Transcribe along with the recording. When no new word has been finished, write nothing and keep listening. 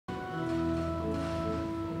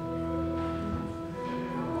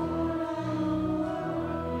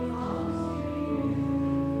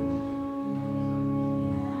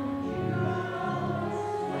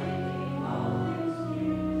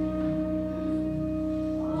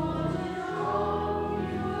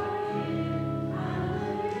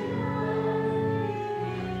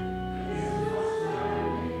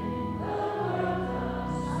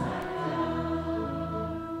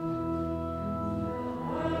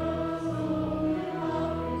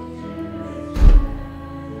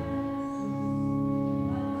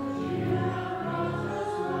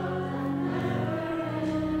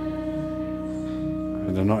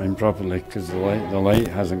they're not in properly because the light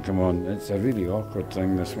hasn't come on. It's a really awkward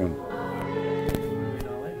thing, this one.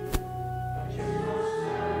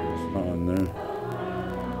 It's not on there.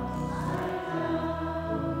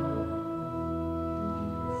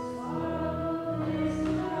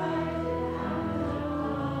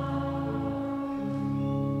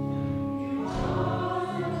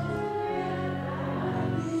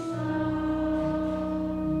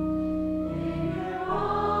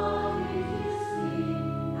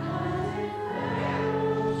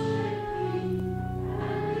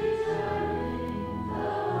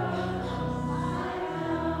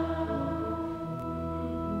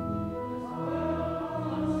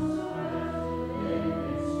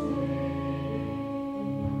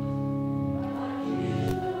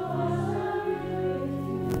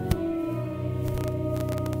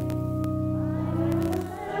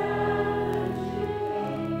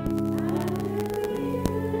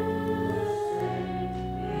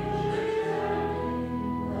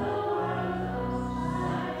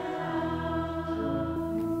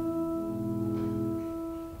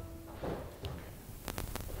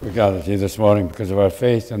 We gathered here this morning because of our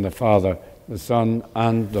faith in the Father, the Son,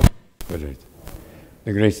 and the Holy Spirit.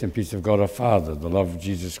 The grace and peace of God our Father, the love of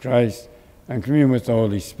Jesus Christ, and communion with the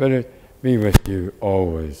Holy Spirit be with you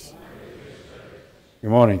always. Good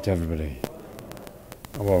morning to everybody.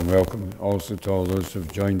 A warm welcome also to all those who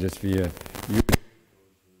have joined us via YouTube,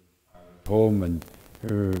 home, and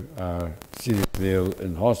who are seriously ill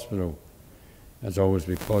in hospital. As always,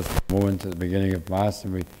 we pause for a moment at the beginning of Mass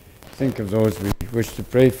and we think of those we wish to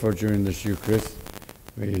pray for during this Eucharist.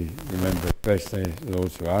 We remember especially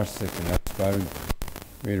those who are sick and housebound.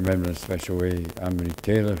 We remember in a special way Anne-Marie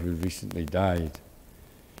Taylor, who recently died.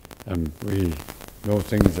 We know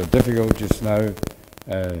things are difficult just now.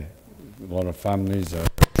 A lot of families are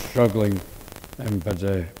struggling, but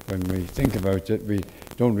when we think about it, we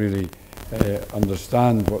don't really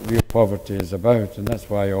understand what real poverty is about, and that's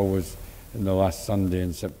why always in the last Sunday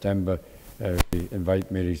in September we invite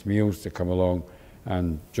Mary's Meals to come along,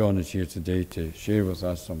 and John is here today to share with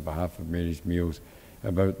us on behalf of Mary's Meals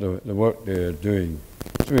about the work they are doing.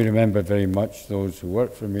 So we remember very much those who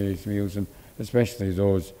work for Mary's Meals, and especially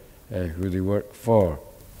those who they work for.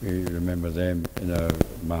 We remember them in our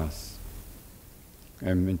Mass.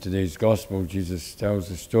 In today's Gospel, Jesus tells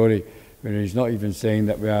a story where he's not even saying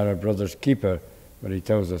that we are our brother's keeper, but he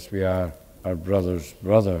tells us we are our brother's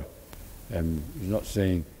brother. He's not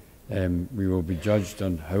saying we will be judged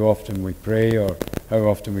on how often we pray or how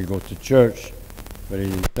often we go to church, but he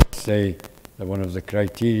does say that one of the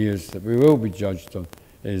criteria that we will be judged on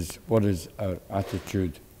is what is our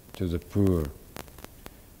attitude to the poor.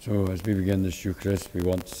 So as we begin this Eucharist, we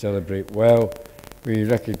want to celebrate well. We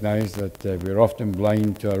recognize that we're often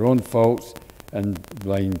blind to our own faults and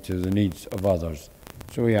blind to the needs of others.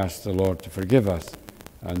 So we ask the Lord to forgive us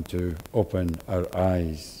and to open our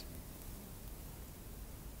eyes.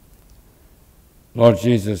 Lord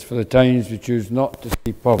Jesus, for the times we choose not to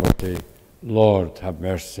see poverty, Lord, have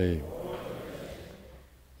mercy.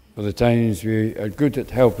 For the times we are good at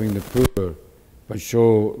helping the poor, but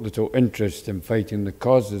show little interest in fighting the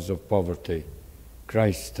causes of poverty,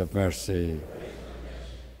 Christ, have mercy.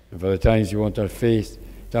 And for the times we want our faith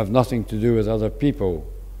to have nothing to do with other people,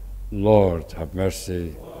 Lord, have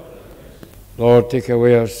mercy. Lord, take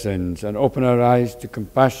away our sins and open our eyes to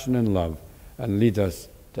compassion and love and lead us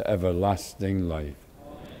to everlasting life.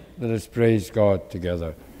 Let us praise God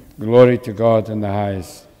together. Glory to God in the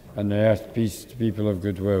highest, and the earth peace to people of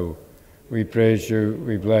good will. We praise you,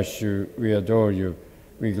 we bless you, we adore you,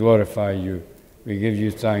 we glorify you, we give you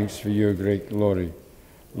thanks for your great glory.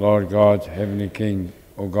 Lord God, heavenly King,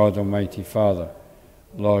 O God, almighty Father,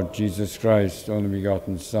 Lord Jesus Christ, only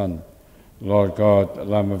begotten Son, Lord God,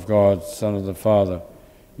 Lamb of God, Son of the Father,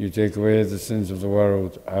 you take away the sins of the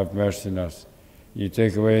world, have mercy on us. You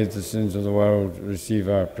take away the sins of the world, receive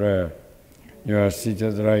our prayer. You are seated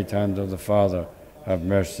at the right hand of the Father, have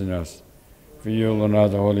mercy on us. For you alone are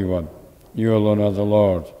the Holy One, you alone are the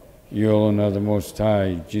Lord, you alone are the Most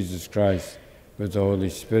High, Jesus Christ, with the Holy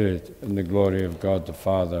Spirit, in the glory of God the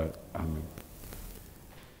Father. Amen.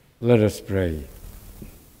 Let us pray.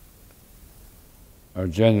 Our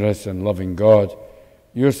generous and loving God,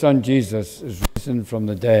 your Son Jesus is risen from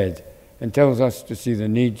the dead and tells us to see the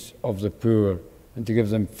needs of the poor and to give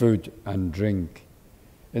them food and drink.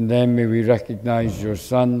 In them may we recognize your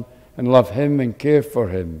Son and love him and care for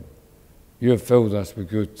him. You have filled us with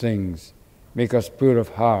good things. Make us poor of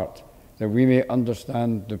heart, that we may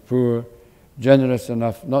understand the poor, generous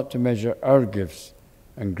enough not to measure our gifts,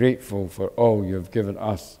 and grateful for all you have given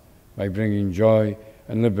us by bringing joy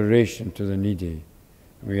and liberation to the needy.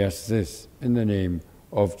 We ask this in the name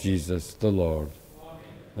of Jesus the Lord.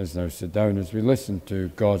 Let's now sit down as we listen to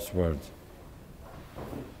God's word.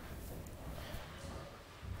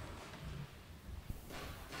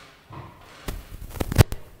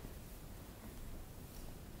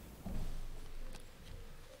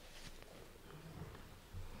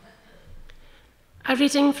 A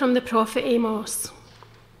reading from the prophet Amos.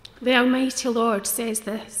 The Almighty Lord says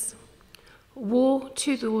this: Woe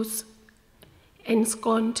to those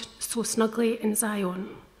ensconced so snugly in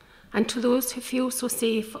Zion, and to those who feel so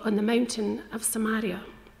safe on the mountain of Samaria,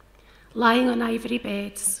 lying on ivory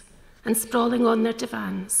beds and sprawling on their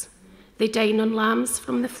divans. They dine on lambs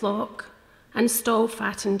from the flock and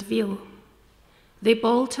stall-fattened veal. They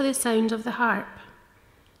bawl to the sound of the harp.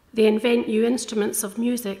 They invent new instruments of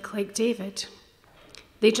music like David.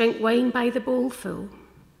 They drink wine by the bowlful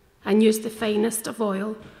and use the finest of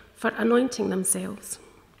oil for anointing themselves.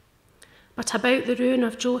 But about the ruin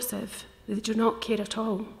of Joseph, they do not care at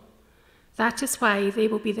all. That is why they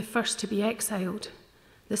will be the first to be exiled.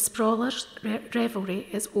 The sprawlers' revelry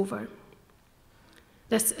is over.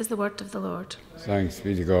 This is the word of the Lord. Thanks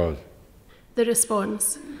be to God. The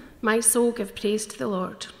response: My soul gives praise to the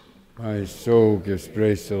Lord. My soul gives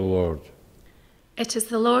praise to the Lord. It is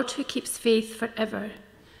the Lord who keeps faith forever,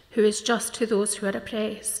 who is just to those who are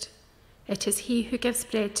oppressed. It is he who gives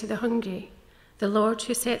bread to the hungry, the Lord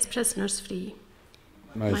who sets prisoners free.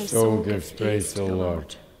 My soul gives praise to the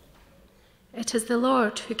Lord. It is the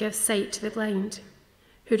Lord who gives sight to the blind,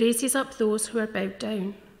 who raises up those who are bowed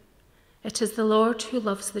down. It is the Lord who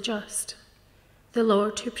loves the just, the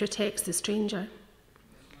Lord who protects the stranger.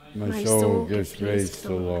 My soul gives praise to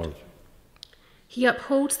the Lord. He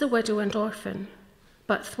upholds the widow and orphan,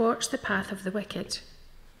 but thwarts the path of the wicked.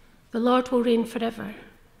 The Lord will reign forever,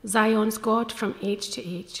 Zion's God from age to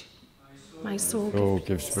age. My soul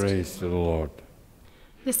gives praise to the Lord.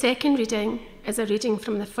 The second reading is a reading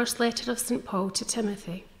from the first letter of St. Paul to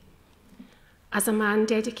Timothy. As a man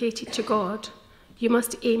dedicated to God, you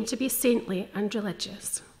must aim to be saintly and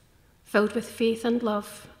religious, filled with faith and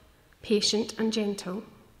love, patient and gentle.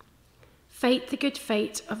 Fight the good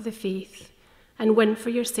fight of the faith and win for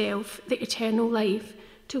yourself the eternal life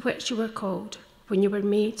to which you were called when you were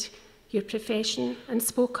made your profession and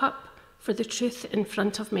spoke up for the truth in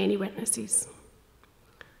front of many witnesses.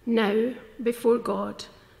 Now, before God,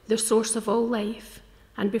 the source of all life,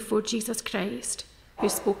 and before Jesus Christ, who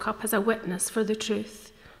spoke up as a witness for the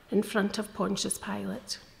truth in front of Pontius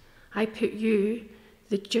Pilate, I put you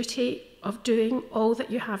the duty of doing all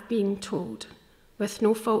that you have been told, with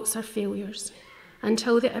no faults or failures,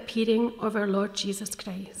 until the appearing of our Lord Jesus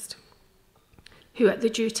Christ, who at the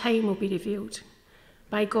due time will be revealed.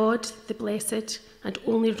 By God, the blessed and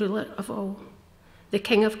only ruler of all, the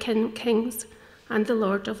King of kings and the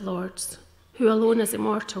Lord of lords, who alone is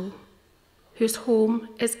immortal, whose home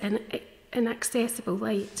is in inaccessible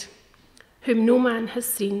light, whom no man has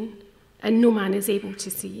seen and no man is able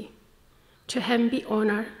to see. To him be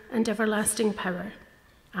honour and everlasting power.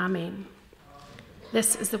 Amen.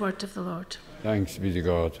 This is the word of the Lord. Thanks be to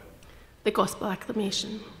God. The Gospel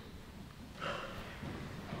acclamation.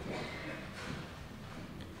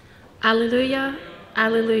 Alleluia,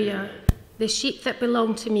 alleluia. The sheep that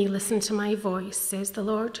belong to me listen to my voice, says the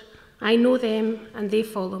Lord. I know them and they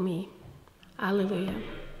follow me. Alleluia.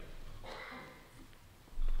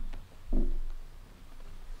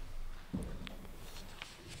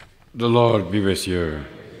 The Lord be with you.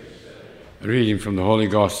 A reading from the Holy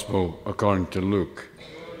Gospel according to Luke.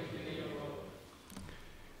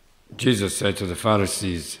 Jesus said to the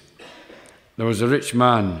Pharisees, There was a rich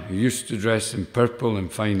man who used to dress in purple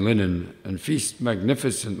and fine linen and feast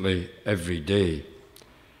magnificently every day.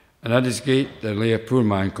 And at his gate there lay a poor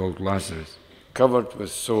man called Lazarus, covered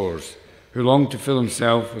with sores, who longed to fill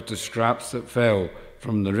himself with the scraps that fell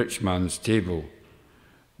from the rich man's table.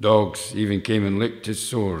 Dogs even came and licked his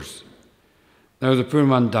sores. Now the poor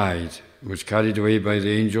man died and was carried away by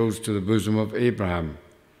the angels to the bosom of Abraham.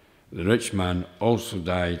 The rich man also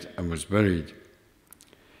died and was buried.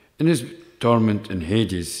 In his torment in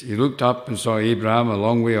Hades, he looked up and saw Abraham a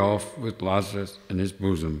long way off with Lazarus in his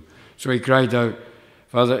bosom. So he cried out,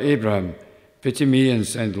 Father Abraham, pity me and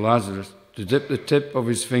send Lazarus to dip the tip of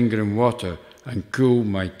his finger in water and cool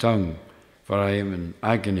my tongue, for I am in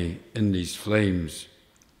agony in these flames.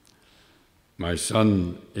 My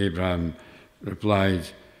son, Abraham replied,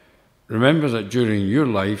 Remember that during your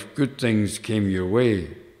life good things came your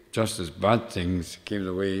way, just as bad things came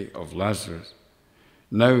the way of Lazarus.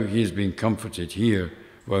 Now he is being comforted here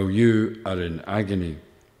while you are in agony.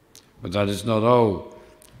 But that is not all.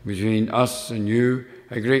 Between us and you,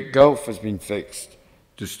 a great gulf has been fixed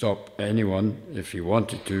to stop anyone, if he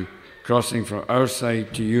wanted to, crossing from our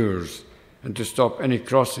side to yours, and to stop any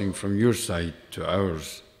crossing from your side to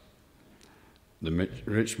ours." The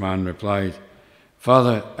rich man replied,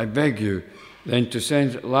 "Father, I beg you then to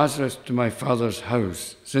send Lazarus to my father's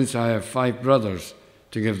house, since I have 5 brothers,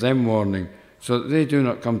 to give them warning, so that they do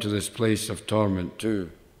not come to this place of torment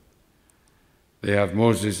too." "They have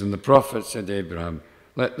Moses and the prophets," said Abraham.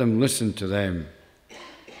 "Let them listen to them."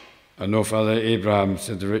 "I know, Father Abraham,"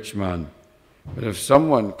 said the rich man, "but if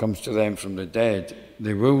someone comes to them from the dead,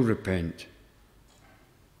 they will repent."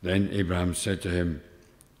 Then Abraham said to him,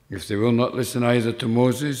 "If they will not listen either to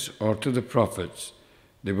Moses or to the prophets,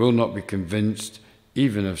 they will not be convinced,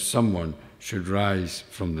 even if someone should rise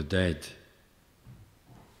from the dead."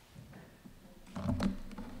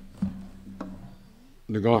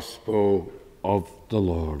 The Gospel of the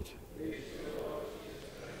Lord.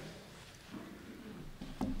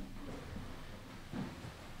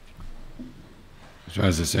 So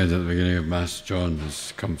as I said at the beginning of Mass, John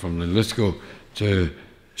has come from Linlithgow to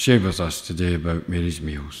share with us today about Mary's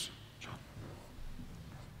meals. John.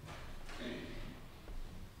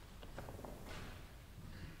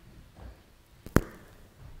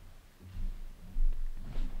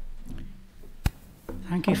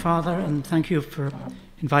 Thank you, Father, and thank you for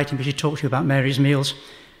inviting me to talk to you about Mary's meals.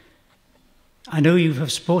 I know you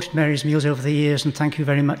have supported Mary's meals over the years, and thank you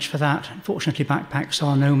very much for that. Unfortunately, backpacks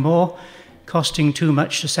are no more, costing too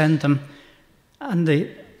much to send them, and the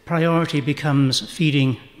priority becomes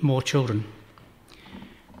feeding more children.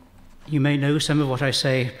 You may know some of what I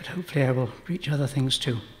say, but hopefully I will reach other things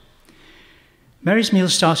too. Mary's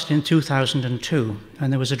meals started in 2002, when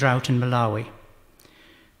there was a drought in Malawi.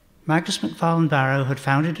 Magnus McFarlane Barrow had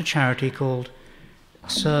founded a charity called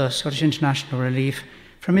SIR, Scottish International Relief,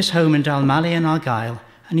 from his home in Dalmally in Argyll,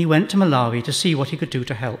 and he went to Malawi to see what he could do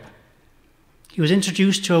to help. He was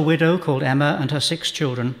introduced to a widow called Emma and her 6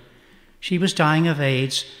 children. She was dying of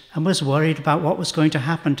AIDS and was worried about what was going to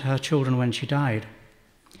happen to her children when she died.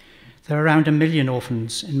 There are around 1 million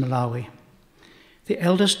orphans in Malawi. The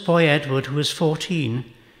eldest boy, Edward, who was 14,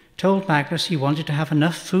 told Magnus he wanted to have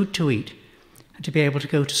enough food to eat and to be able to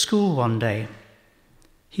go to school one day.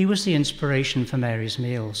 He was the inspiration for Mary's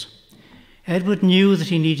meals. Edward knew that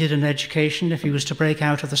he needed an education if he was to break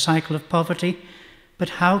out of the cycle of poverty,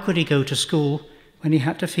 but how could he go to school when he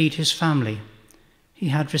had to feed his family? He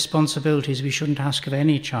had responsibilities we shouldn't ask of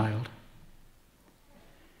any child.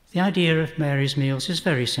 The idea of Mary's meals is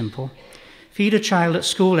very simple. Feed a child at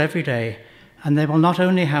school every day, and they will not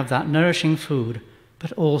only have that nourishing food,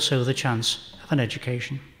 but also the chance of an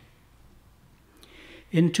education.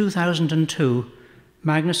 In 2002,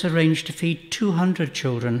 Magnus arranged to feed 200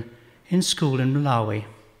 children in school in Malawi.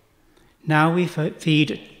 Now we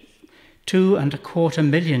feed 2.25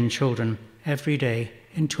 million children every day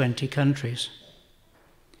in 20 countries.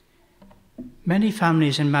 Many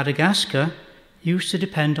families in Madagascar used to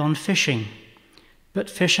depend on fishing, but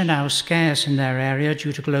fish are now scarce in their area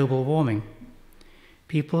due to global warming.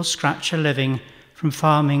 People scratch a living from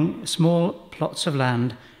farming small plots of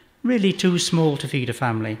land, really too small to feed a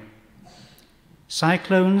family.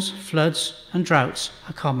 Cyclones, floods, and droughts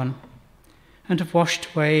are common and have washed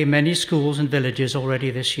away many schools and villages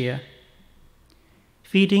already this year.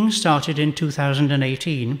 Feeding started in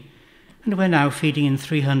 2018, and we're now feeding in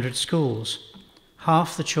 300 schools.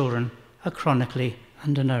 Half the children are chronically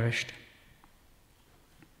undernourished.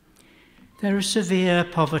 There is severe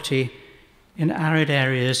poverty in arid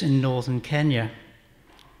areas in northern Kenya.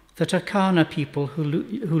 The Turkana people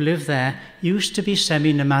who live there used to be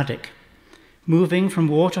semi-nomadic, moving from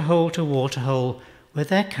waterhole to waterhole with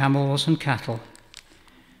their camels and cattle.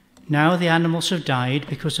 Now the animals have died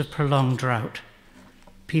because of prolonged drought.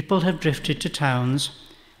 People have drifted to towns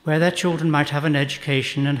where their children might have an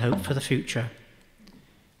education and hope for the future.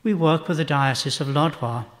 We work with the Diocese of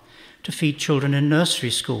Lodwar to feed children in nursery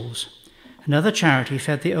schools. Another charity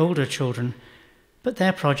fed the older children, but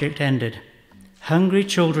their project ended. Hungry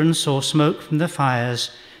children saw smoke from the fires,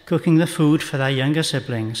 cooking the food for their younger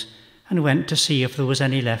siblings, and went to see if there was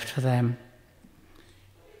any left for them.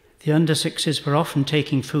 The under-6s were often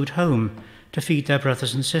taking food home to feed their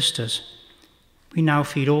brothers and sisters. We now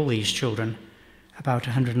feed all these children, about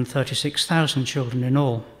 136,000 children in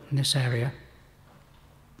all in this area.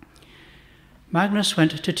 Magnus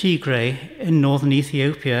went to Tigray in northern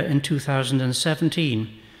Ethiopia in 2017,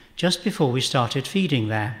 just before we started feeding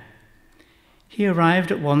there. He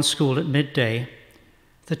arrived at one school at midday.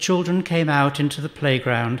 The children came out into the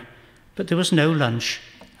playground, but there was no lunch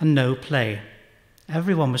and no play.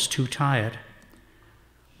 Everyone was too tired.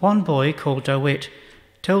 One boy, called Dawit,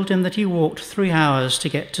 told him that he walked 3 hours to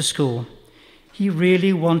get to school. He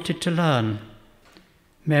really wanted to learn.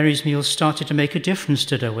 Mary's Meals started to make a difference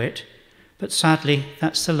to DeWitt, but sadly,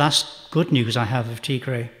 that's the last good news I have of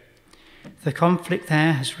Tigray. The conflict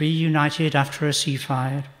there has reignited after a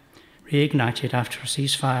ceasefire.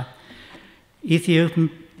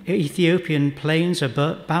 Ethiopian planes are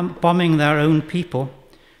bombing their own people.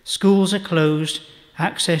 Schools are closed.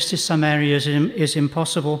 Access to some areas is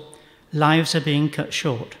impossible. Lives are being cut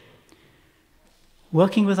short.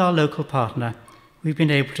 Working with our local partner, we've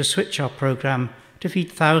been able to switch our program to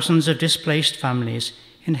feed thousands of displaced families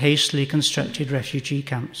in hastily constructed refugee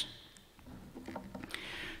camps.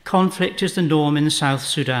 Conflict is the norm in South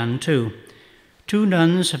Sudan too. 2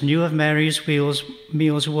 nuns who knew of Mary's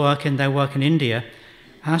Meals work in their work in India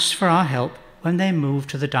asked for our help when they moved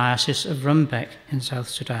to the Diocese of Rumbek in South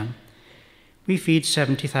Sudan. We feed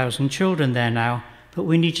 70,000 children there now, but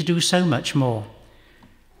we need to do so much more.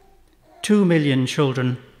 2 million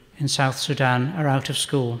children in South Sudan are out of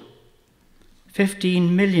school.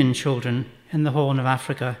 15 million children in the Horn of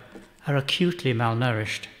Africa are acutely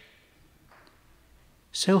malnourished.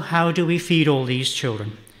 So how do we feed all these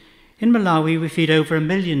children? In Malawi, we feed over 1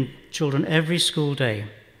 million children every school day.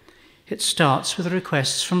 It starts with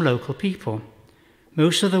requests from local people.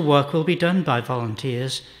 Most of the work will be done by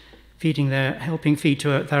volunteers, helping feed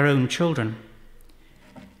to their own children.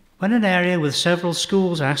 When an area with several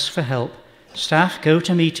schools asks for help, staff go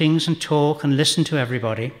to meetings and talk and listen to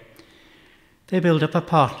everybody. They build up a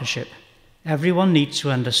partnership. Everyone needs to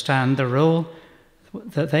understand the role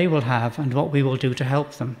that they will have and what we will do to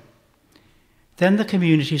help them. Then the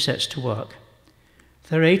community sets to work.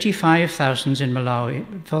 There are 85,000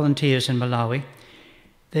 volunteers in Malawi.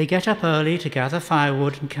 They get up early to gather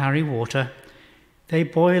firewood and carry water. They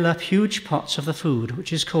boil up huge pots of the food,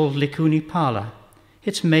 which is called likuni pala.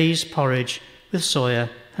 It's maize porridge with soya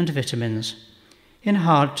and vitamins. In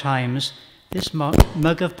hard times, this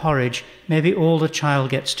mug of porridge may be all the child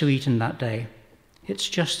gets to eat in that day. It's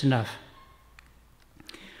just enough.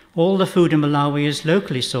 All the food in Malawi is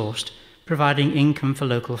locally sourced, providing income for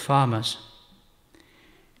local farmers.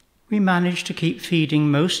 We managed to keep feeding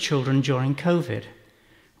most children during COVID.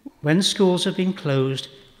 When schools have been closed,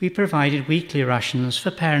 we provided weekly rations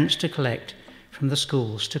for parents to collect from the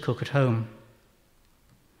schools to cook at home.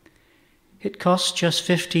 It costs just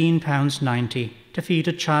 £15.90 to feed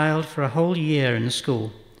a child for a whole year in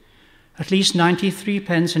school. At least 93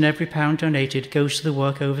 pence in every pound donated goes to the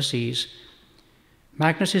work overseas.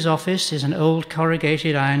 Magnus's office is an old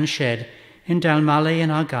corrugated iron shed in Dalmally in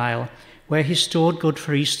Argyll, where he stored goods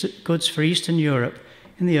for Eastern Europe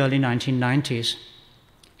in the early 1990s.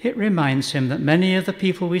 It reminds him that many of the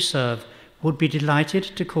people we serve would be delighted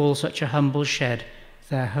to call such a humble shed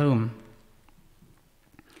their home.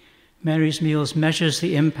 Mary's Meals measures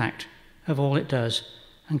the impact of all it does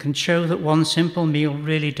and can show that one simple meal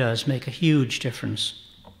really does make a huge difference.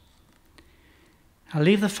 I'll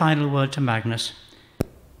leave the final word to Magnus,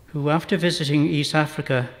 who after visiting East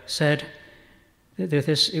Africa said,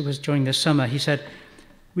 it was during the summer, he said,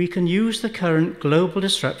 "We can use the current global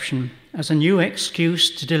disruption as a new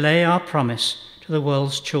excuse to delay our promise to the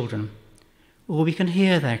world's children, or we can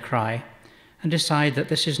hear their cry and decide that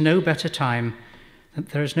there is no better time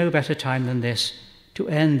than this to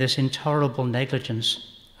end this intolerable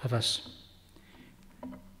negligence of us.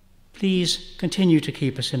 Please continue to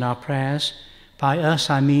keep us in our prayers. By us,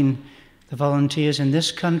 I mean the volunteers in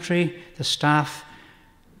this country, the staff,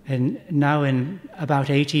 now in about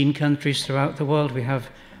 18 countries throughout the world. We have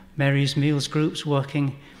Mary's Meals groups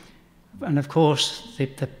working, and of course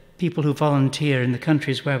the people who volunteer in the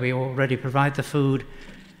countries where we already provide the food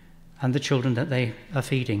and the children that they are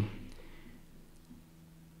feeding.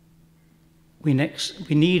 We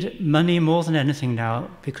need money more than anything now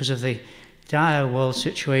because of the dire world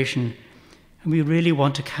situation, and we really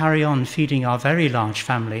want to carry on feeding our very large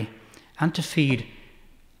family and to feed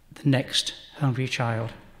the next hungry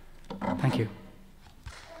child. Thank you.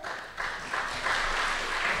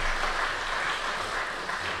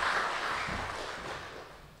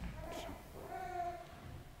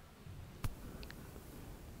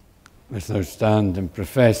 Let's now stand and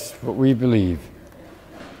profess what we believe.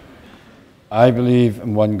 I believe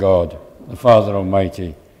in one God, the Father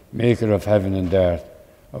Almighty, maker of heaven and earth,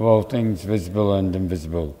 of all things visible and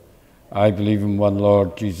invisible. I believe in one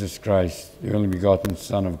Lord Jesus Christ, the only begotten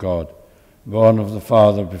Son of God, born of the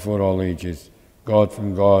Father before all ages, God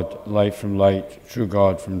from God, light from light, true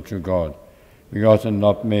God from true God, begotten,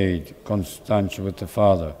 not made, consubstantial with the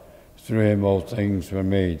Father. Through him all things were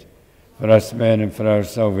made. For us men and for our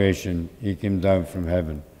salvation he came down from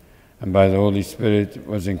heaven, and by the Holy Spirit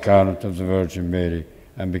was incarnate of the Virgin Mary,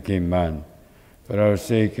 and became man. For our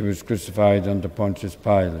sake he was crucified under Pontius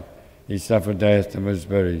Pilate. He suffered death and was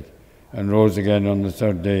buried, and rose again on the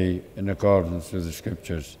third day in accordance with the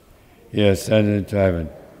Scriptures. He ascended into heaven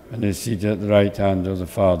and is seated at the right hand of the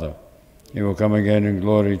Father. He will come again in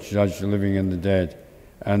glory to judge the living and the dead,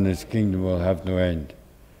 and his kingdom will have no end.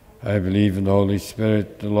 I believe in the Holy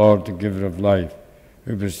Spirit, the Lord, the giver of life,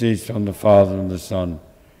 who proceeds from the Father and the Son,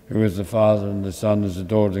 who is the Father and the Son is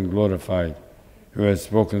adored and glorified, who has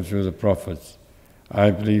spoken through the prophets. I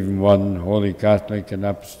believe in one holy Catholic and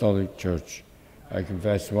Apostolic Church. I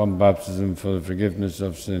confess one baptism for the forgiveness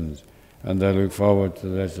of sins, and I look forward to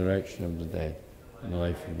the resurrection of the dead and the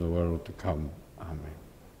life of the world to come. Amen.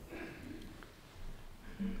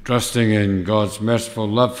 Trusting in God's merciful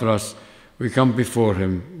love for us, we come before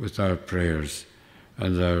him with our prayers.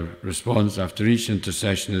 And our response after each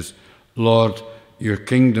intercession is, Lord, your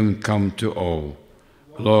kingdom come to all.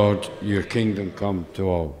 Lord, your kingdom come to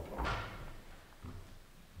all.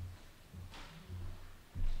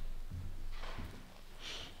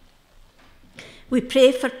 We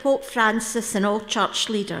pray for Pope Francis and all church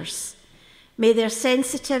leaders. May their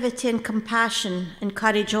sensitivity and compassion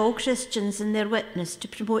encourage all Christians in their witness to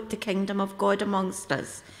promote the kingdom of God amongst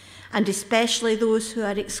us, and especially those who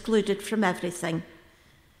are excluded from everything.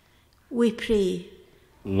 We pray,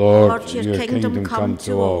 Lord, your kingdom come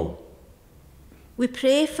to all. We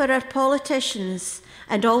pray for our politicians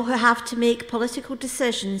and all who have to make political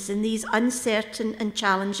decisions in these uncertain and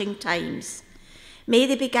challenging times. May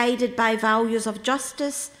they be guided by values of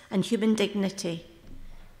justice and human dignity.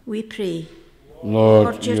 We pray,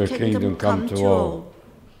 Lord, your kingdom come to all.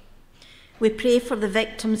 We pray for the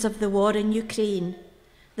victims of the war in Ukraine,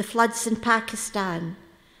 the floods in Pakistan,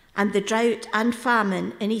 and the drought and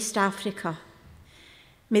famine in East Africa.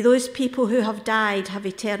 May those people who have died have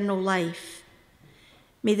eternal life.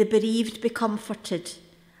 May the bereaved be comforted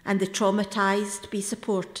and the traumatized be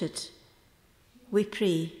supported. We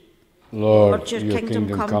pray, Lord, your kingdom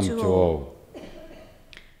come to all.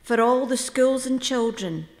 For all the schools and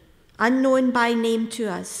children, unknown by name to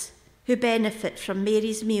us, who benefit from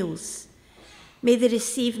Mary's meals, may they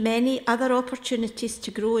receive many other opportunities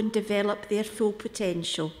to grow and develop their full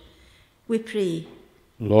potential. We pray,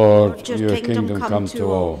 Lord, your kingdom come to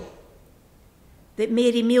all. That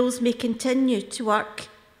Mary Meals may continue to work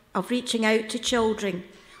of reaching out to children,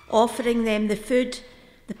 offering them the food,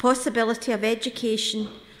 the possibility of education,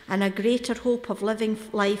 and a greater hope of living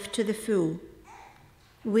life to the full.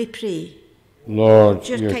 We pray, Lord,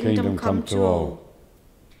 your kingdom come to all.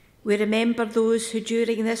 We remember those who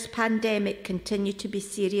during this pandemic continue to be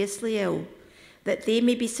seriously ill, that they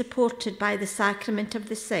may be supported by the sacrament of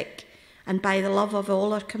the sick and by the love of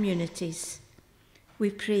all our communities. We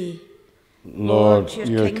pray, Lord,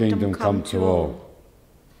 your kingdom come to all.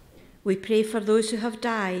 We pray for those who have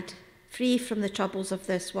died, free from the troubles of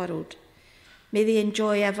this world. May they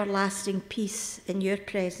enjoy everlasting peace in your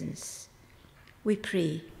presence. We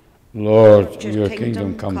pray, Lord, your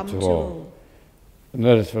kingdom come to all. And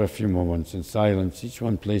let us for a few moments in silence, each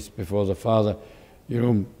one placed before the Father, your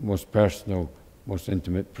own most personal, most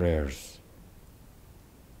intimate prayers.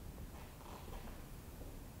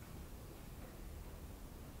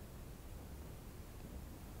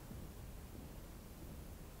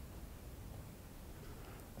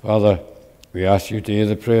 Father, we ask you to hear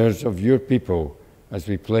the prayers of your people as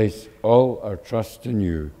we place all our trust in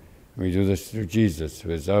you. We do this through Jesus, who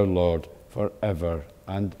is our Lord forever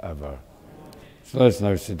and ever. So let us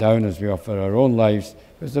now sit down as we offer our own lives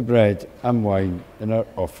with the bread and wine in our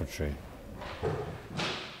offertory.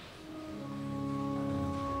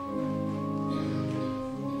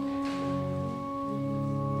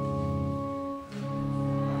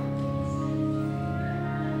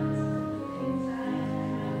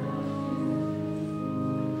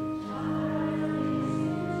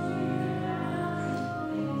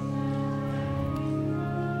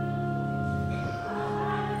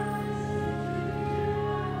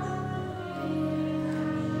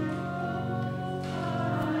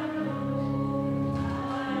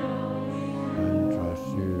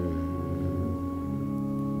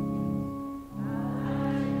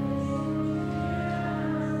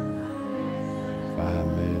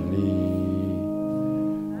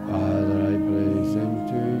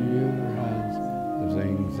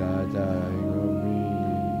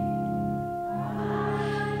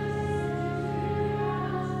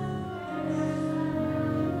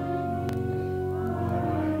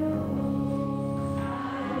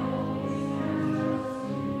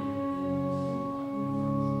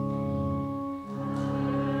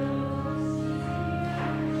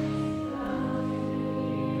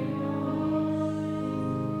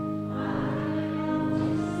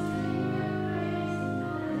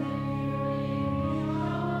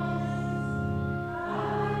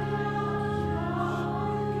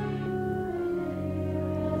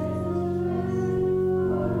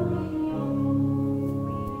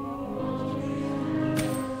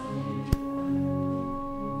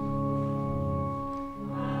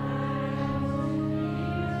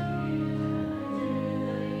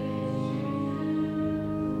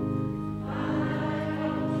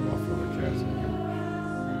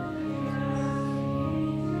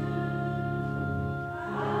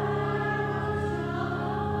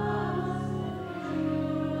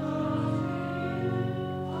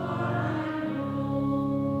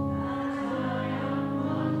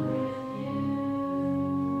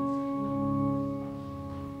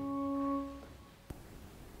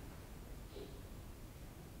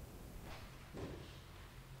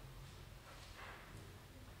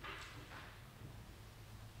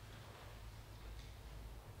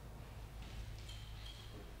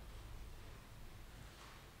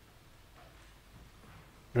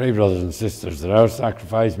 Pray, brothers and sisters, that our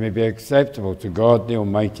sacrifice may be acceptable to God, the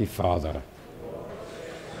Almighty Father.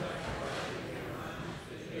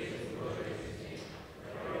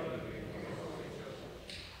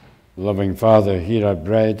 Loving Father, hear our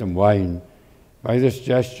bread and wine. By this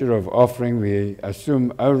gesture of offering, we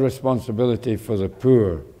assume our responsibility for the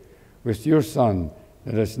poor. With your Son,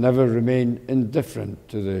 let us never remain indifferent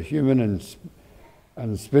to the human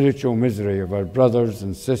and spiritual misery of our brothers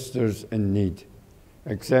and sisters in need.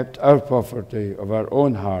 Accept our poverty of our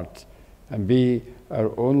own hearts and be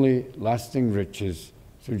our only lasting riches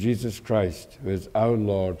through Jesus Christ, who is our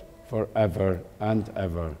Lord forever and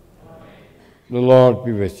ever. The Lord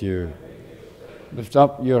be with you. Lift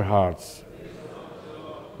up your hearts.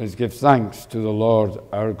 Let's give thanks to the Lord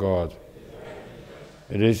our God.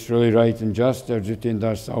 It is truly right and just, our duty and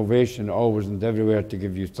our salvation, always and everywhere to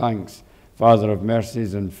give you thanks, Father of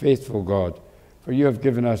mercies and faithful God, for you have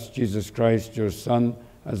given us Jesus Christ, your Son,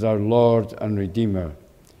 as our Lord and Redeemer.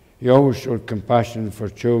 He always showed compassion for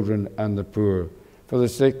children and the poor, for the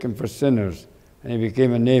sick and for sinners, and he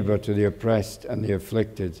became a neighbor to the oppressed and the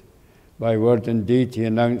afflicted. By word and deed he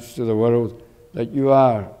announced to the world that you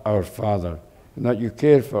are our Father, and that you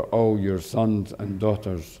care for all your sons and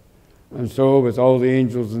daughters. And so, with all the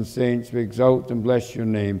angels and saints, we exalt and bless your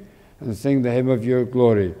name, and sing the hymn of your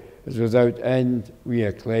glory, as without end we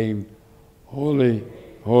acclaim, Holy,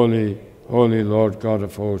 holy, holy Lord God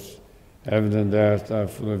of hosts, heaven and earth are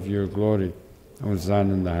full of your glory.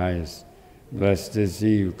 Hosanna in the highest. Blessed is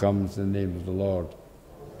he who comes in the name of the Lord.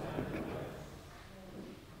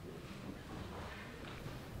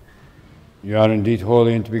 You are indeed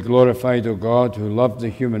holy and to be glorified, O God, who loved the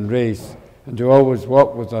human race and who always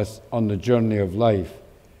walk with us on the journey of life.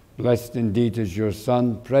 Blessed indeed is your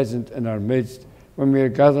Son, present in our midst when we are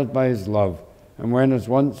gathered by his love, and when as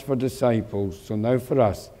once for disciples, so now for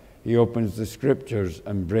us, he opens the Scriptures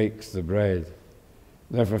and breaks the bread.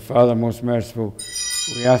 Therefore, Father most merciful,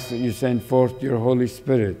 we ask that you send forth your Holy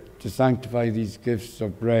Spirit to sanctify these gifts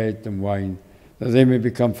of bread and wine, that they may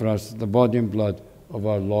become for us the body and blood of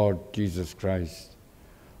our Lord Jesus Christ.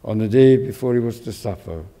 On the day before he was to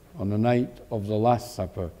suffer, on the night of the Last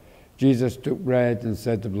Supper, Jesus took bread and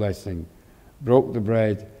said the blessing, broke the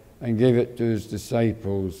bread, and gave it to his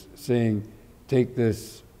disciples, saying, Take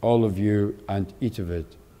this, all of you, and eat of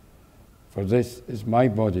it. For this is my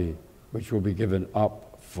body, which will be given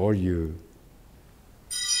up for you.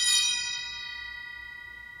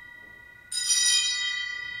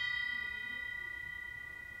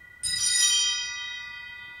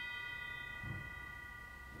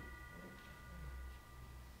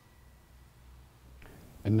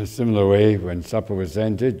 In a similar way, when supper was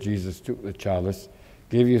ended, Jesus took the chalice,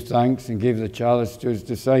 gave you thanks, and gave the chalice to his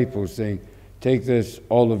disciples, saying, Take this,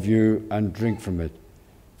 all of you, and drink from it.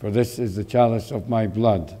 For this is the chalice of my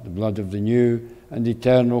blood, the blood of the new and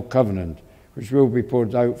eternal covenant, which will be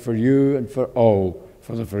poured out for you and for all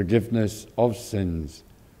for the forgiveness of sins.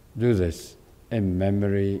 Do this in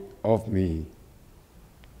memory of me.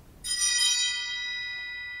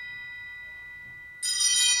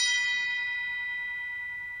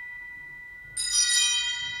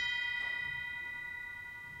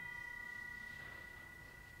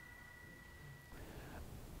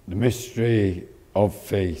 The mystery of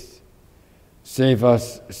faith. Save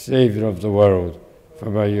us, Saviour of the world, for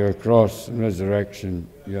by your cross and resurrection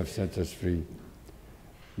you have set us free.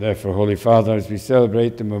 Therefore, Holy Father, as we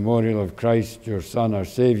celebrate the memorial of Christ, your Son, our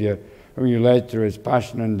Saviour, whom you led through his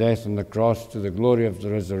passion and death on the cross to the glory of the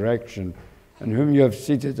resurrection, and whom you have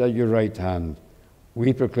seated at your right hand,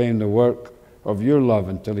 we proclaim the work of your love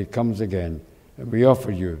until he comes again, and we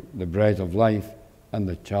offer you the bread of life and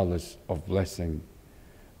the chalice of blessing.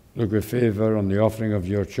 Look with favour on the offering of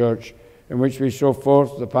your church, in which we show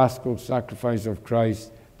forth the paschal sacrifice of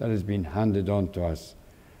Christ that has been handed on to us,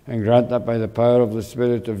 and grant that by the power of the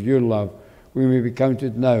Spirit of your love we may be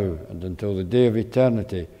counted now and until the day of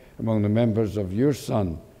eternity among the members of your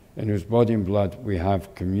Son, in whose body and blood we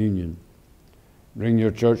have communion. Bring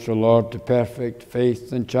your church, O Lord, to perfect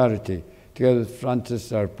faith and charity, together with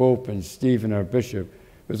Francis our Pope and Stephen our Bishop,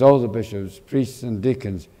 with all the bishops, priests and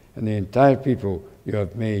deacons, and the entire people you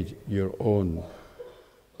have made your own.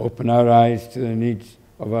 Open our eyes to the needs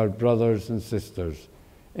of our brothers and sisters.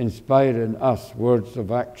 Inspire in us words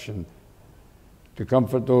of action to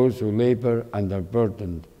comfort those who labor and are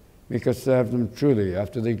burdened. Make us serve them truly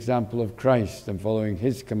after the example of Christ and following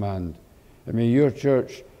his command. And may your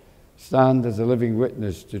church stand as a living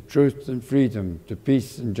witness to truth and freedom, to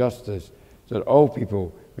peace and justice, so that all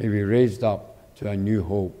people may be raised up to a new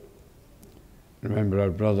hope. Remember our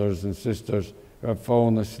brothers and sisters who have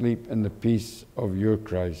fallen asleep in the peace of your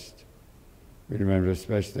Christ. We remember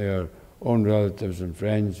especially our own relatives and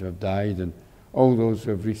friends who have died, and all those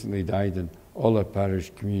who have recently died in all our parish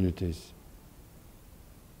communities.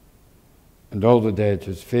 And all the dead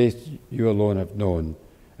whose faith you alone have known,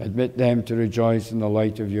 admit them to rejoice in the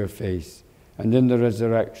light of your face, and in the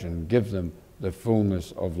resurrection give them the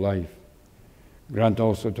fullness of life. Grant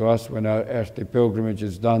also to us, when our earthly pilgrimage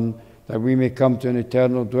is done, that we may come to an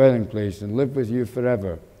eternal dwelling place and live with you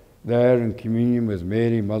forever, there in communion with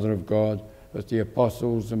Mary, Mother of God, with the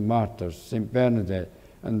apostles and martyrs, St. Bernadette,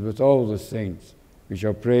 and with all the saints. We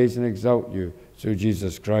shall praise and exalt you through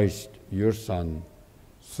Jesus Christ, your Son.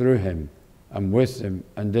 Through him, and with him,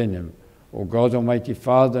 and in him, O God, Almighty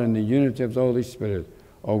Father, in the unity of the Holy Spirit,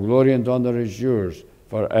 all glory and honor is yours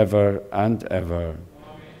forever and ever. Amen.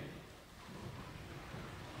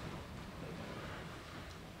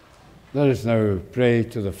 Let us now pray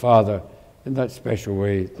to the Father in that special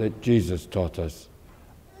way that Jesus taught us.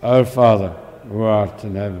 Our Father, who art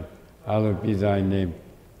in heaven, hallowed be thy name.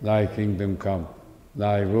 Thy kingdom come,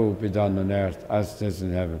 thy will be done on earth as it is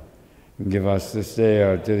in heaven. And give us this day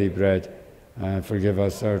our daily bread, and forgive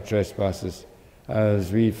us our trespasses,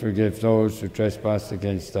 as we forgive those who trespass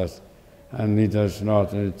against us. And lead us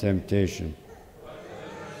not into temptation.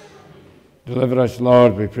 Deliver us,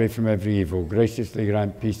 Lord, we pray, from every evil. Graciously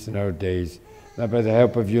grant peace in our days, that by the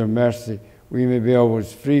help of your mercy we may be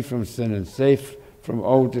always free from sin and safe from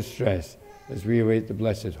all distress, as we await the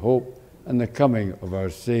blessed hope and the coming of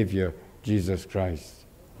our Saviour, Jesus Christ.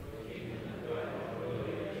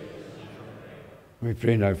 We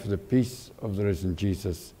pray now for the peace of the risen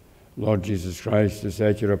Jesus. Lord Jesus Christ, who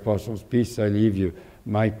said to your apostles, peace I leave you,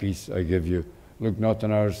 my peace I give you. Look not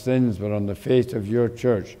on our sins, but on the faith of your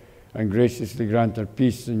church, and graciously grant her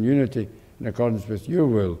peace and unity in accordance with your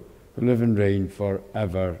will, who live and reign for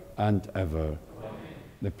ever and ever. Amen.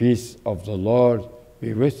 The peace of the Lord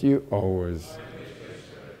be with you always.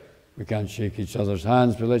 We can't shake each other's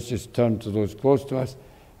hands, but let's just turn to those close to us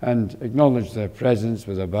and acknowledge their presence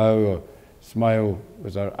with a bow or smile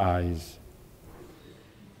with our eyes.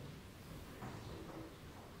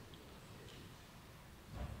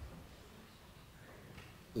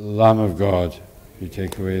 Lamb of God, you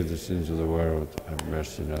take away the sins of the world, have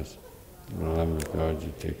mercy on us. Lamb of God,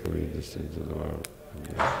 you take away the sins of the world,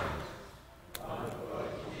 have mercy on us.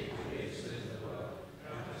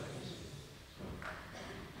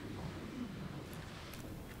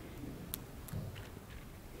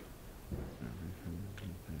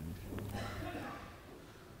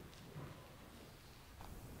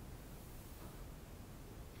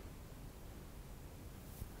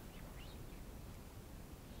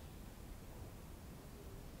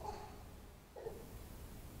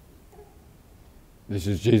 This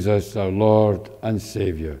is Jesus, our Lord and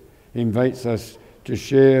Saviour. He invites us to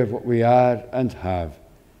share what we are and have.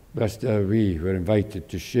 Blessed are we who are invited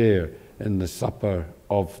to share in the supper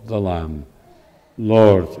of the Lamb.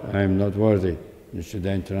 Lord, I am not worthy you should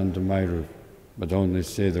enter under my roof, but only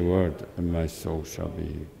say the word, and my soul shall be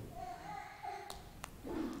healed.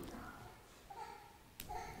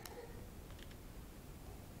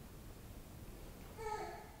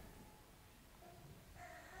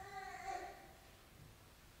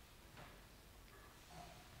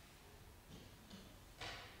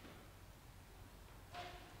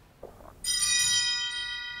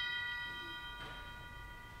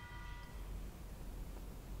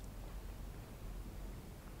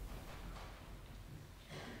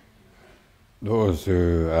 Those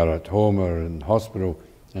who are at home or in hospital,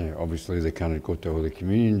 obviously they cannot go to Holy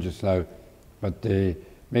Communion just now, but they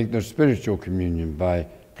make their spiritual communion by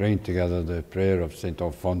praying together the prayer of St.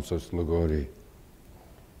 Alphonsus Liguori.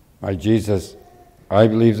 My Jesus, I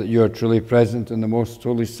believe that you are truly present in the most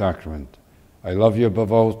holy sacrament. I love you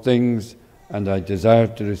above all things, and I desire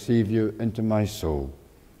to receive you into my soul.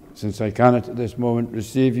 Since I cannot at this moment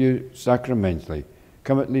receive you sacramentally,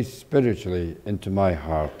 come at least spiritually into my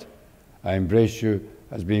heart. I embrace you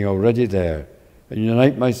as being already there, and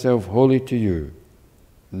unite myself wholly to you.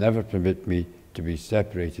 Never permit me to be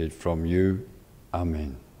separated from you.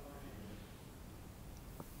 Amen.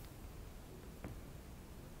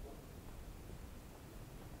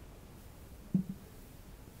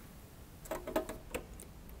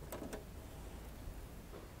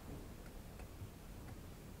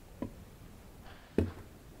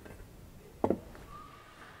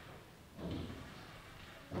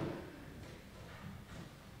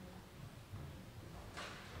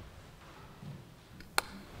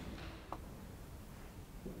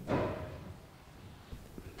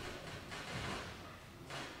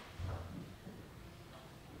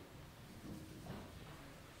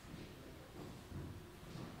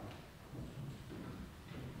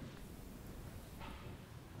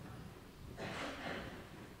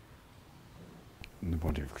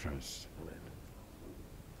 body of Christ.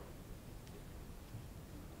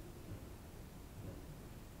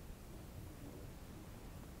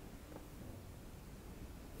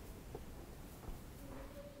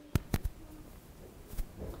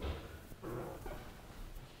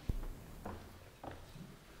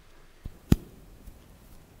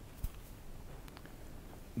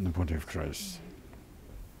 The body of Christ.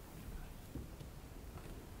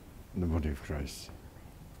 The body of Christ.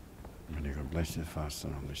 May God bless you, Father,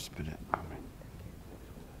 Son, and Holy Spirit. Amen.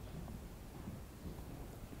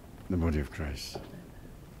 The body of Christ.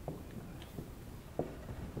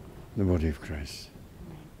 The body of Christ.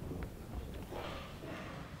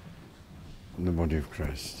 The body of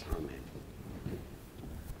Christ.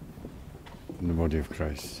 The body of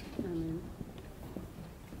Christ.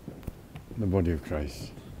 The body of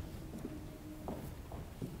Christ.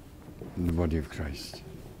 The body of Christ.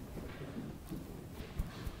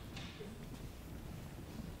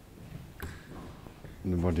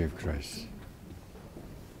 The body of Christ.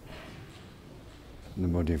 The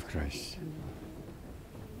body of Christ.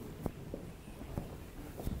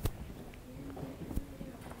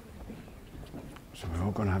 So we're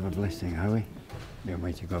all going to have a blessing, are we? May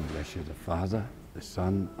Almighty God bless you, the Father, the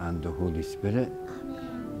Son, and the Holy Spirit.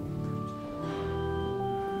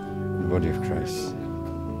 The body of Christ.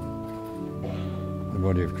 The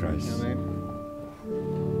body of Christ. Amen.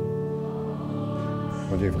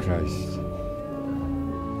 Body of Christ.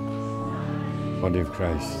 Body of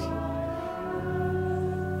Christ.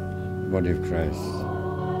 Body of Christ.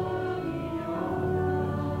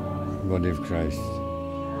 Body of Christ.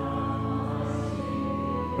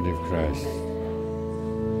 Body of Christ.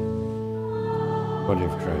 Body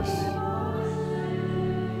of Christ.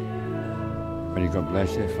 May God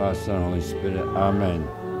bless you, Father, Son, and Holy Spirit. Amen.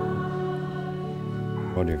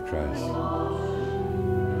 Body of Christ.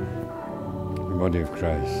 Body of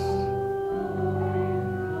Christ.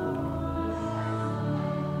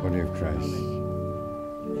 Body of Christ.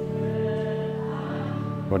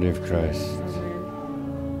 Body of Christ.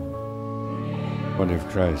 Body of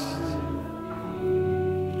Christ.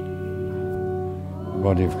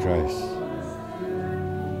 Body of Christ.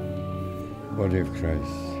 Body of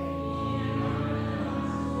Christ.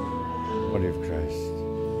 Body of Christ.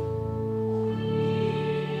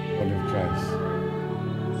 Body of Christ.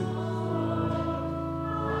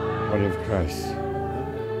 Body of Christ.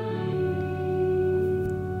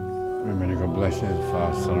 And may God bless you, the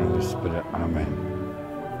Father, Son, and Holy Spirit. Amen.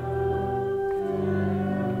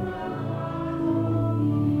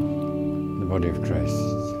 The body of Christ.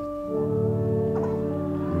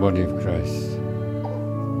 The body of Christ.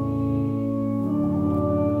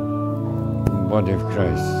 The body of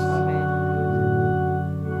Christ.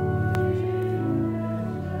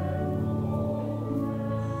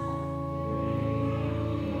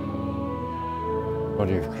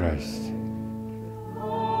 Body of Christ.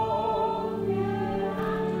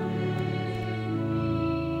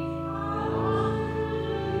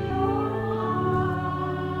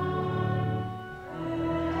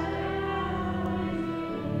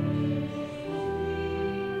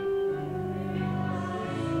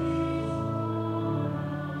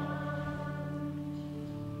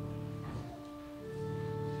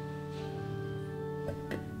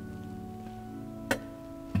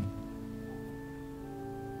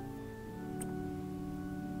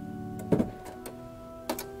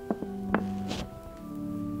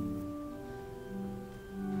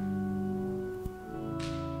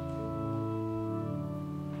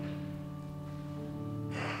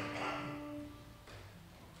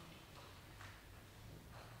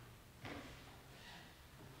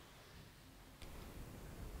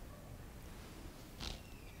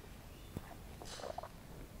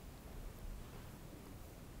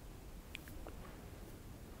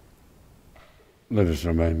 Let us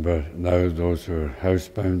remember now those who are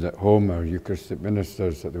housebound at home, our Eucharistic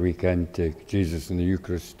ministers at the weekend, take Jesus and the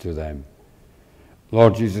Eucharist to them.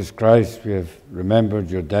 Lord Jesus Christ, we have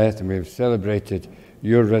remembered your death and we have celebrated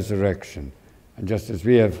your resurrection. And just as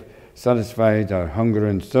we have satisfied our hunger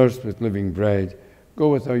and thirst with living bread, go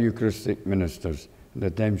with our Eucharistic ministers and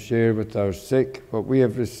let them share with our sick what we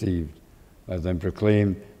have received. Let them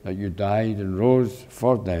proclaim that you died and rose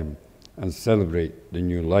for them and celebrate the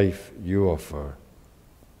new life you offer.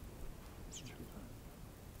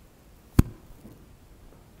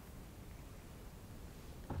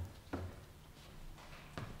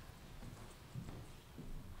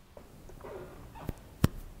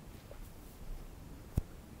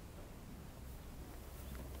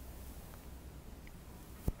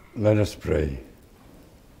 Let us pray.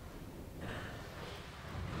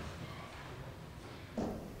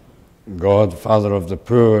 God, Father of the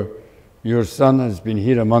poor, your Son has been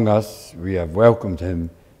here among us. We have welcomed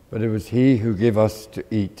him, but it was he who gave us to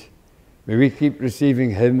eat. May we keep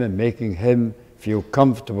receiving him and making him feel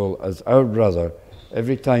comfortable as our brother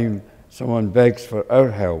every time someone begs for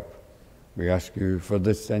our help. We ask you for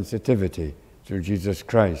this sensitivity through Jesus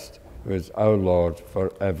Christ, who is our Lord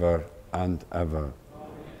forever and ever.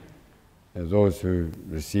 Those who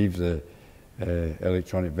receive the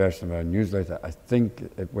electronic version of our newsletter, I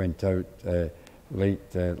think it went out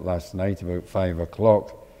late last night, about 5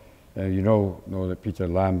 o'clock. You know that Peter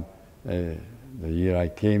Lamb, the year I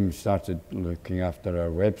came, started looking after our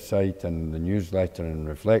website and the newsletter and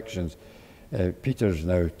reflections. Peter's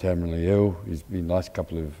now terminally ill. He's been, last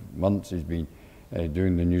couple of months, he's been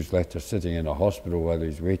doing the newsletter sitting in a hospital while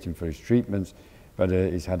he's waiting for his treatments, but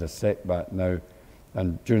he's had a setback now.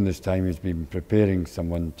 And during this time, he's been preparing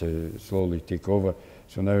someone to slowly take over.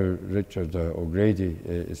 So now Richard O'Grady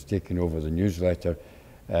is taking over the newsletter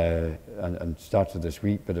and started this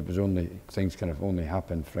week, but it was things kind of only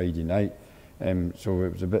happened Friday night. So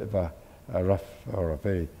it was a bit of a rough or a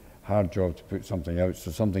very hard job to put something out.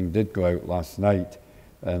 So something did go out last night,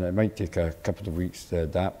 and it might take a couple of weeks to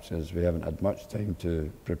adapt as we haven't had much time to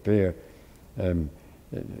prepare.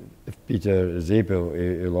 If Peter is able,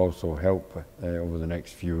 he'll also help over the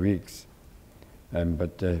next few weeks.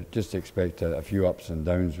 But just expect a few ups and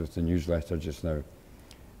downs with the newsletter just now.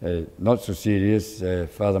 Not so serious,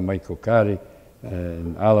 Father Michael Carey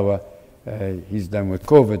in Alloa, he's down with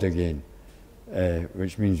COVID again,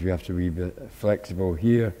 which means we have to be a bit flexible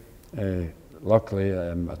here. Luckily,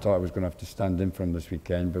 I thought I was going to have to stand in for him this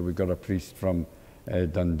weekend, but we've got a priest from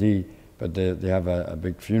Dundee, but they have a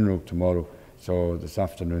big funeral tomorrow. So this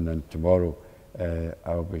afternoon and tomorrow,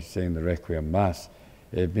 I'll be saying the Requiem Mass.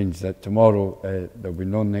 It means that tomorrow there'll be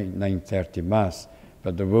no 9:30 Mass,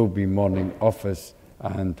 but there will be morning office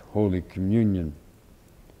and Holy Communion.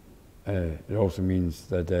 It also means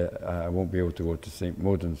that I won't be able to go to St.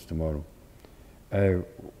 Moden's tomorrow.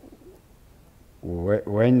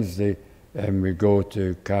 Wednesday, we go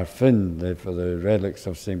to Carfin for the relics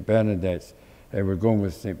of St. Bernadette's. We're going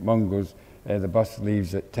with St. Mungo's. The bus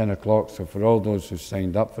leaves at 10 o'clock, so for all those who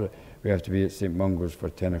signed up for it, we have to be at St. Mungo's for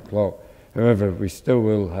 10 o'clock. However, we still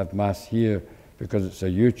will have Mass here because it's a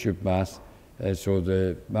YouTube Mass, so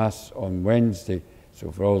the Mass on Wednesday, so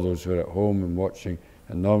for all those who are at home and watching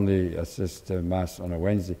and normally assist to Mass on a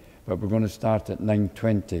Wednesday, but we're going to start at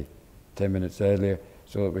 9:20, 10 minutes earlier,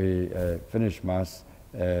 so that we finish Mass,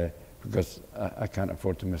 because I can't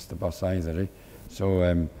afford to miss the bus either.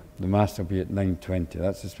 So the Mass will be at 9:20.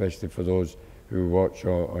 That's especially for those who watch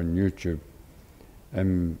on YouTube.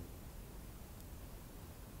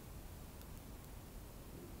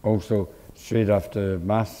 Also, straight after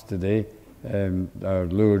Mass today, our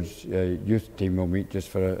Lourdes youth team will meet just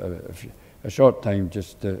for a short time,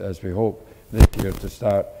 just as we hope this year to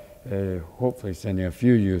start, hopefully sending a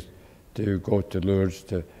few youth to go to Lourdes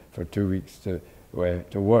for 2 weeks to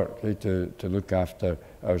work, to look after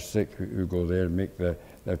our sick who go there and make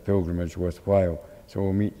their pilgrimage worthwhile. So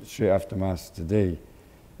we'll meet straight after Mass today.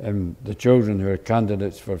 The children who are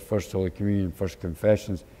candidates for First Holy Communion, First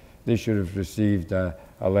Confessions, they should have received a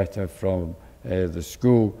letter from the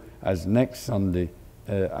school, as next Sunday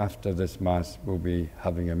after this Mass we'll be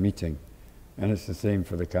having a meeting. And it's the same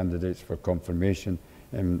for the candidates for confirmation.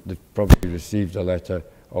 They've probably received a letter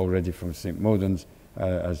already from St. Moden's,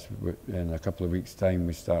 as in a couple of weeks' time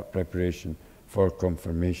we start preparation for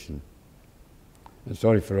confirmation. And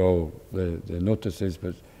sorry for all the notices,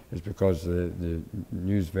 but it's because the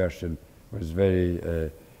news version was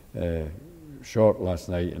very short last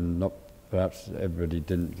night, and perhaps everybody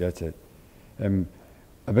didn't get it.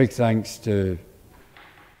 A big thanks to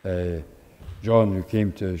John, who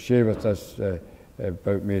came to share with us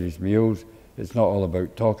about Mary's Meals. It's not all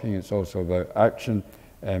about talking, it's also about action.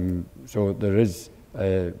 So there is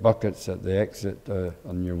buckets at the exit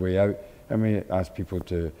on your way out, and we ask people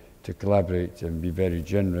to collaborate and be very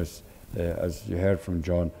generous, as you heard from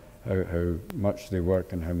John, how much they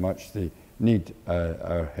work and how much they need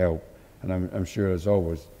our help. And I'm sure, as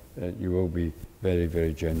always, you will be very,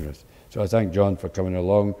 very generous. So I thank John for coming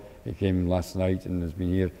along. He came last night and has been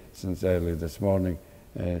here since early this morning.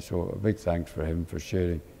 So a big thanks for him for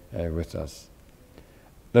sharing with us.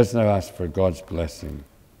 Let's now ask for God's blessing.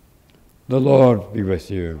 The Lord be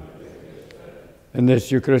with you. In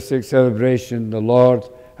this Eucharistic celebration, the Lord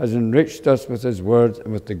has enriched us with his word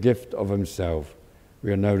and with the gift of himself.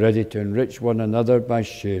 We are now ready to enrich one another by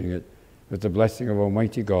sharing it with the blessing of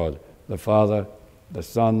Almighty God, the Father, the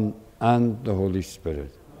Son, and the Holy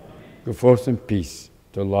Spirit. Amen. Go forth in peace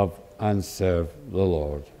to love and serve the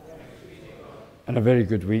Lord. And a very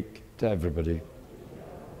good week to everybody.